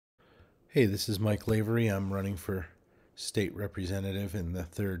Hey, this is Mike Lavery. I'm running for state representative in the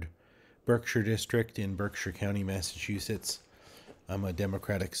 3rd Berkshire District in Berkshire County, Massachusetts. I'm a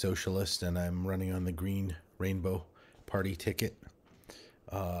Democratic Socialist and I'm running on the Green Rainbow Party ticket.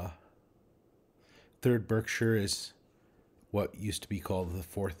 3rd Berkshire is what used to be called the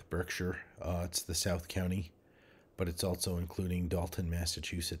 4th Berkshire. It's the South County, but it's also including Dalton,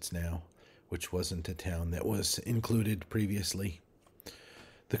 Massachusetts now, which wasn't a town that was included previously.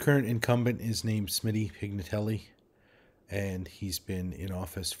 The current incumbent is named Smitty Pignatelli, and he's been in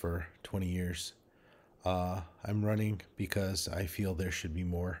office for 20 years. I'm running because I feel there should be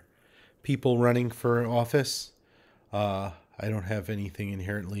more people running for office. I don't have anything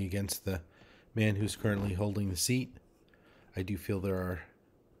inherently against the man who's currently holding the seat. I do feel there are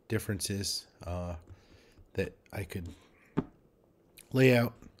differences that I could lay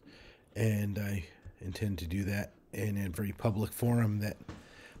out, and I intend to do that in a very public forum that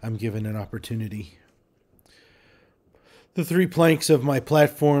I'm given an opportunity. The 3 planks of my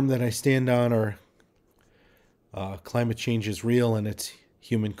platform that I stand on are climate change is real and it's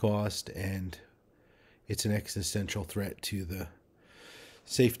human caused, and it's an existential threat to the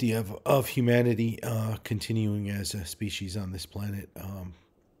safety of humanity continuing as a species on this planet.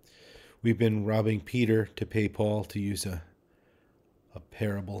 We've been robbing Peter to pay Paul, to use a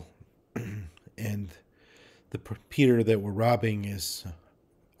parable. And the Peter that we're robbing is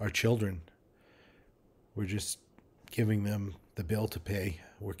our children. We're just giving them the bill to pay.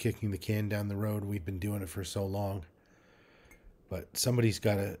 We're kicking the can down the road. We've been doing it for so long. But somebody's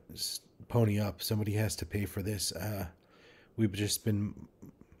got to pony up. Somebody has to pay for this. We've just been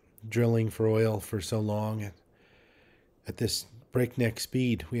drilling for oil for so long. At this breakneck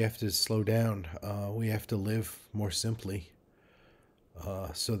speed, we have to slow down. We have to live more simply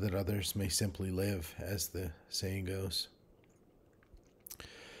so that others may simply live, as the saying goes.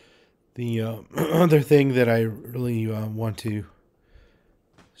 The other thing that I really want to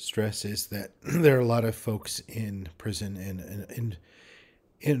stress is that there are a lot of folks in prison,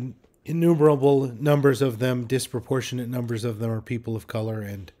 and innumerable numbers of them, disproportionate numbers of them, are people of color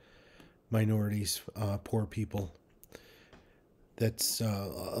and minorities, poor people. That's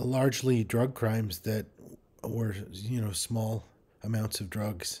largely drug crimes that were, small amounts of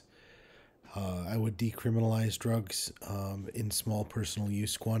drugs. I would decriminalize drugs in small personal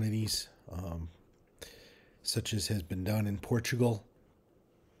use quantities, such as has been done in Portugal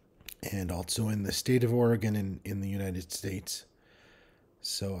and also in the state of Oregon in the United States.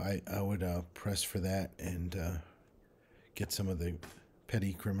 So I would press for that and get some of the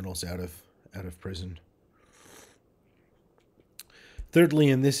petty criminals out of prison. Thirdly,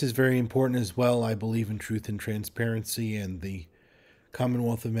 and this is very important as well, I believe in truth and transparency, and the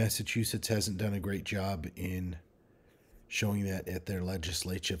Commonwealth of Massachusetts hasn't done a great job in showing that at their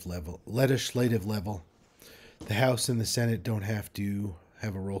legislative level. The House and the Senate don't have to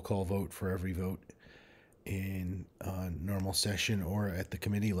have a roll call vote for every vote in normal session or at the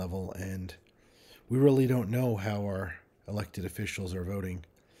committee level, and we really don't know how our elected officials are voting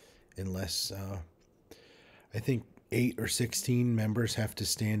unless I think 8 or 16 members have to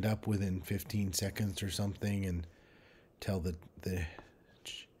stand up within 15 seconds or something and tell the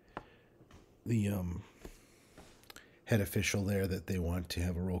head official there that they want to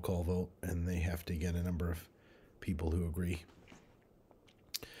have a roll call vote, and they have to get a number of people who agree.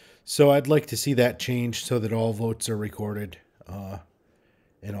 So I'd like to see that change so that all votes are recorded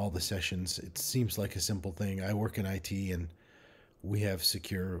in all the sessions. It seems like a simple thing. I work in IT, and we have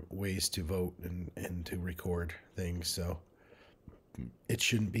secure ways to vote and to record things, so it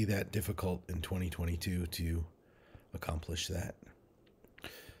shouldn't be that difficult in 2022 to accomplish that.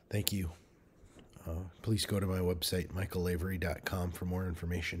 Thank you. Please go to my website, michaellavery.com, for more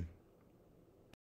information.